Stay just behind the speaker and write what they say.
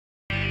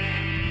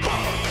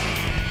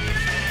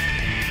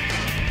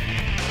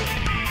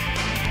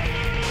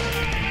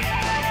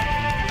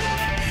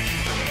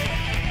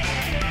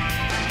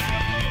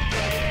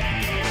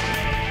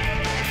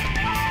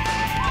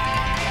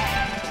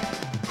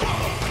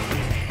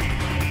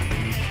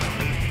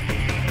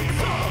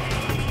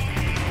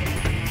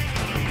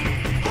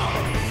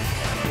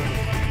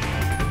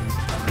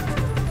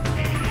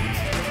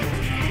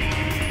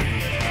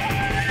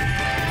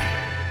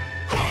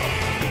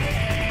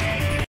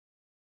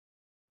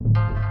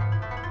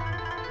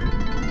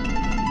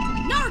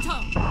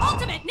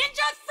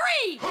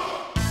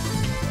Dari!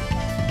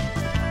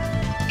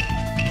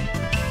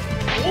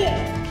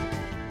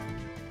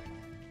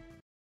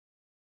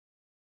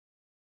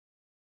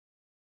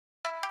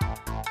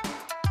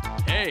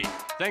 Hey,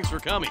 thanks for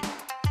coming.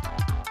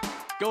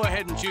 Go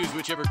ahead and choose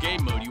whichever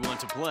game mode you want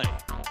to play.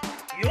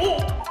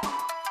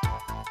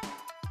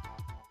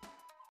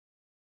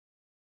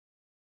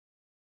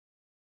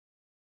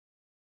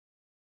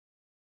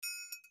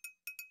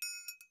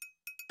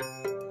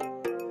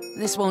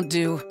 This won't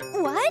do.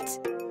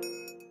 What?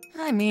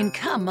 I mean,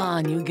 come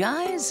on, you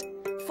guys.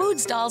 Food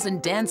stalls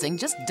and dancing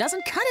just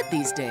doesn't cut it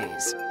these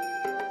days.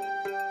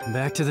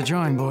 Back to the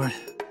drawing board.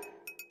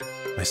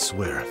 I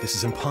swear, this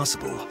is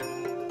impossible.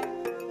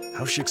 How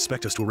does she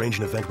expect us to arrange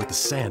an event with the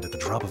sand at the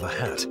drop of a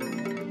hat?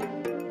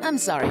 I'm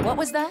sorry, what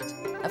was that?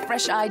 A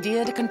fresh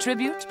idea to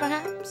contribute,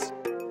 perhaps?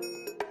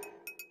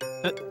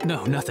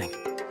 No, nothing.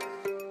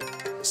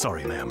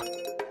 Sorry, ma'am.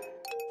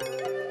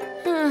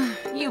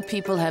 You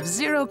people have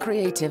zero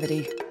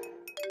creativity.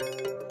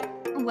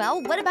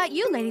 Well, what about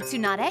you, Lady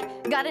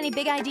Tsunade? Got any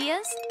big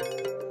ideas?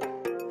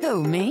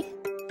 Who, me?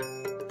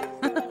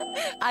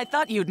 I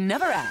thought you'd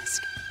never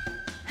ask.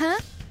 Huh?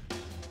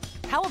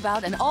 How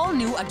about an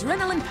all-new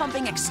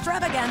adrenaline-pumping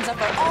extravaganza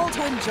for all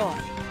to enjoy?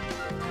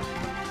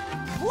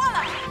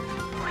 Voila!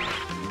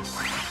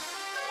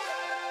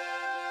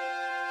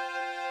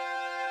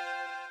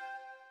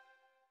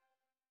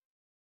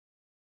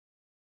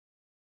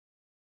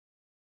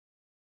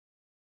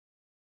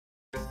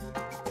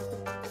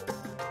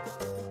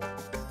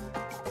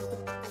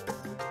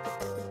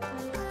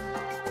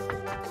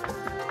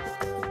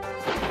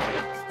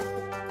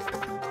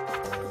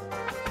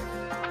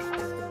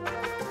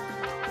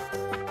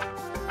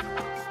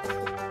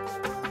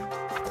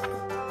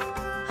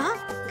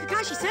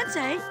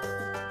 Sensei.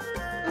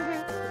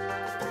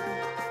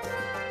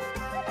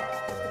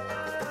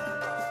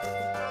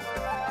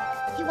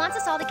 He wants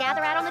us all to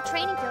gather out on the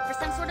training field for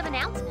some sort of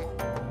announcement.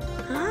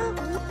 Huh?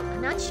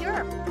 I'm not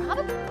sure.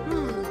 Probably.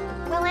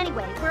 Well,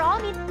 anyway, we're all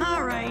meeting.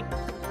 All right.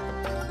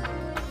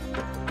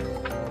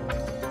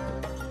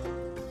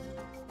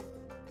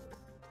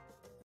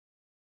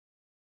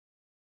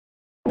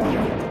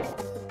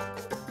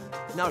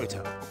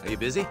 Naruto, are you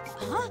busy?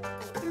 Huh?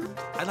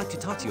 I'd like to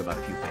talk to you about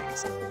a few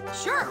things.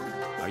 Sure.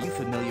 Are you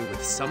familiar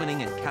with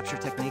summoning and capture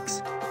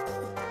techniques?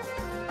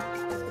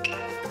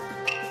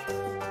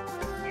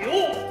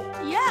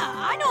 Yeah,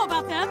 I know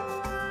about them.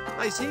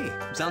 I see.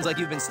 Sounds like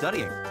you've been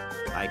studying.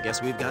 I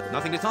guess we've got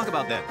nothing to talk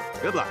about then.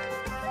 Good luck.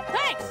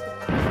 Thanks.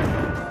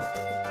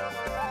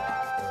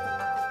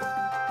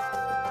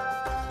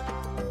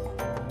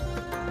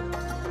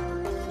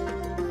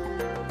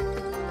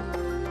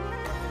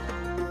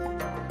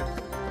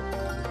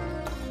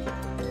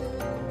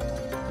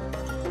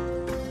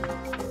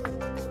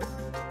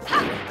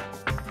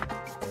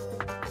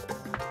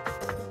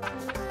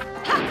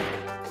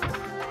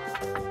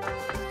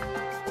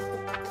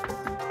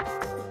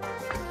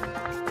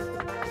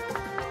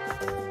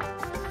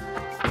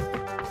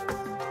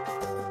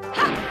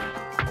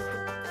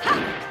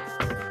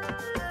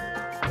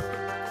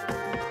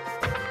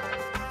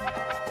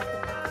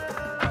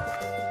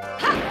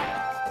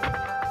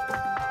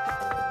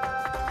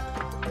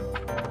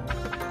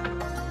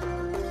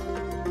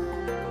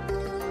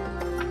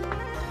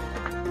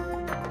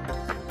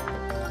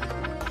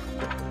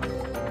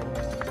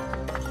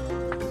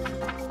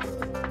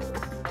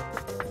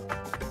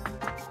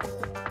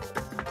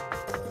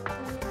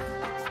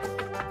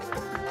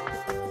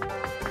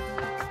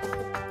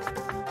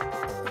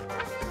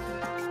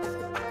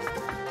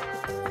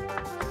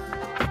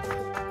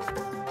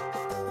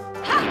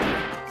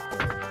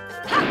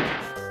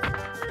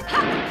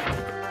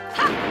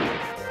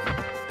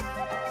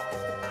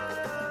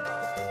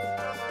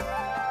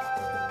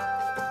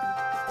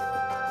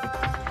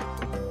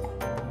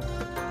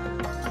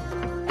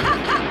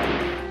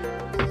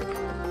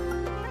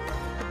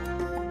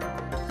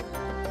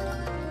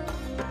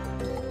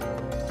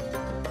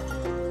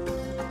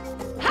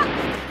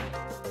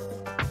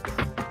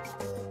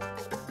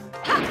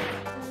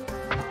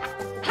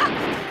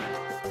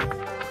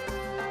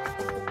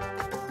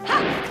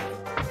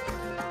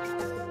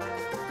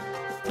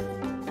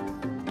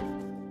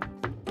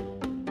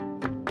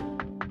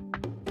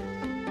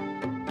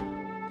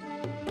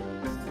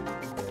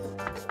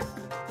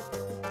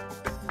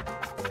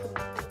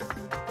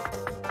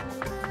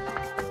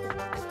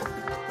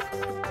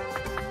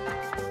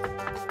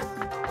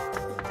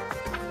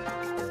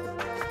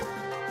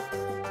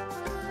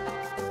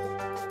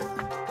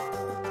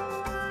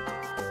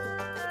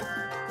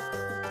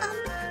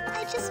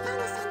 just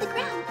found this on the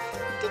ground.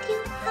 Did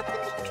you happen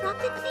to drop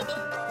it, maybe?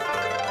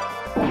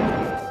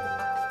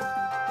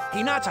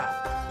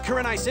 Hinata!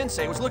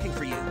 Kurenai-sensei was looking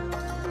for you.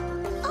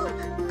 Oh,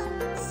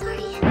 sorry.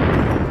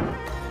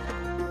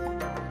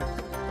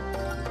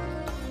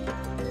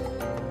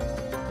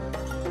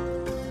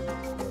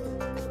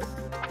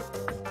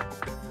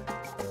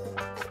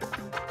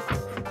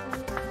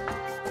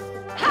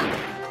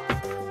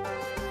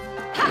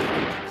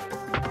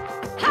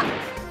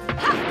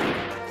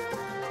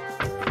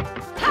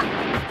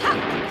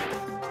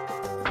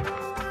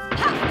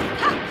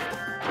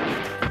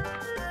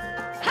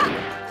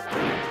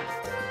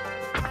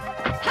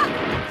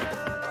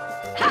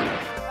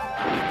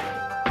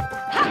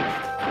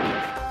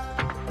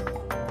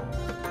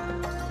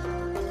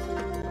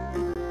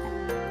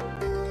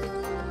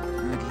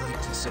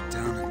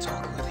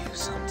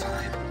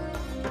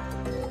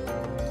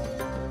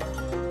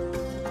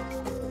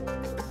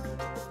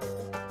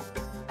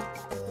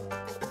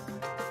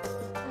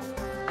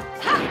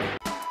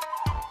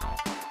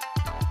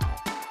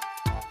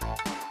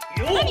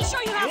 me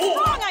show you how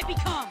strong I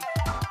become!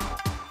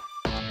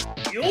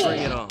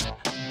 Bring it on.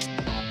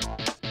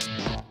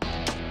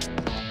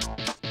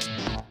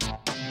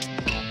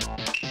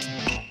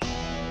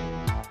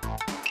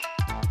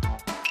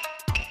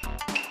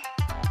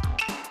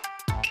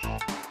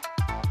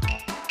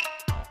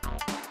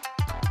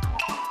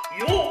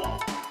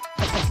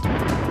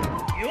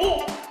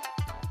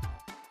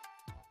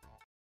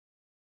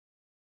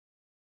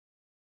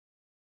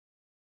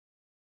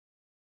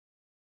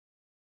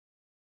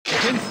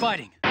 Begin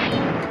fighting. What's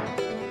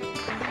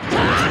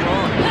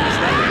wrong? Is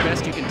that the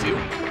best you can do?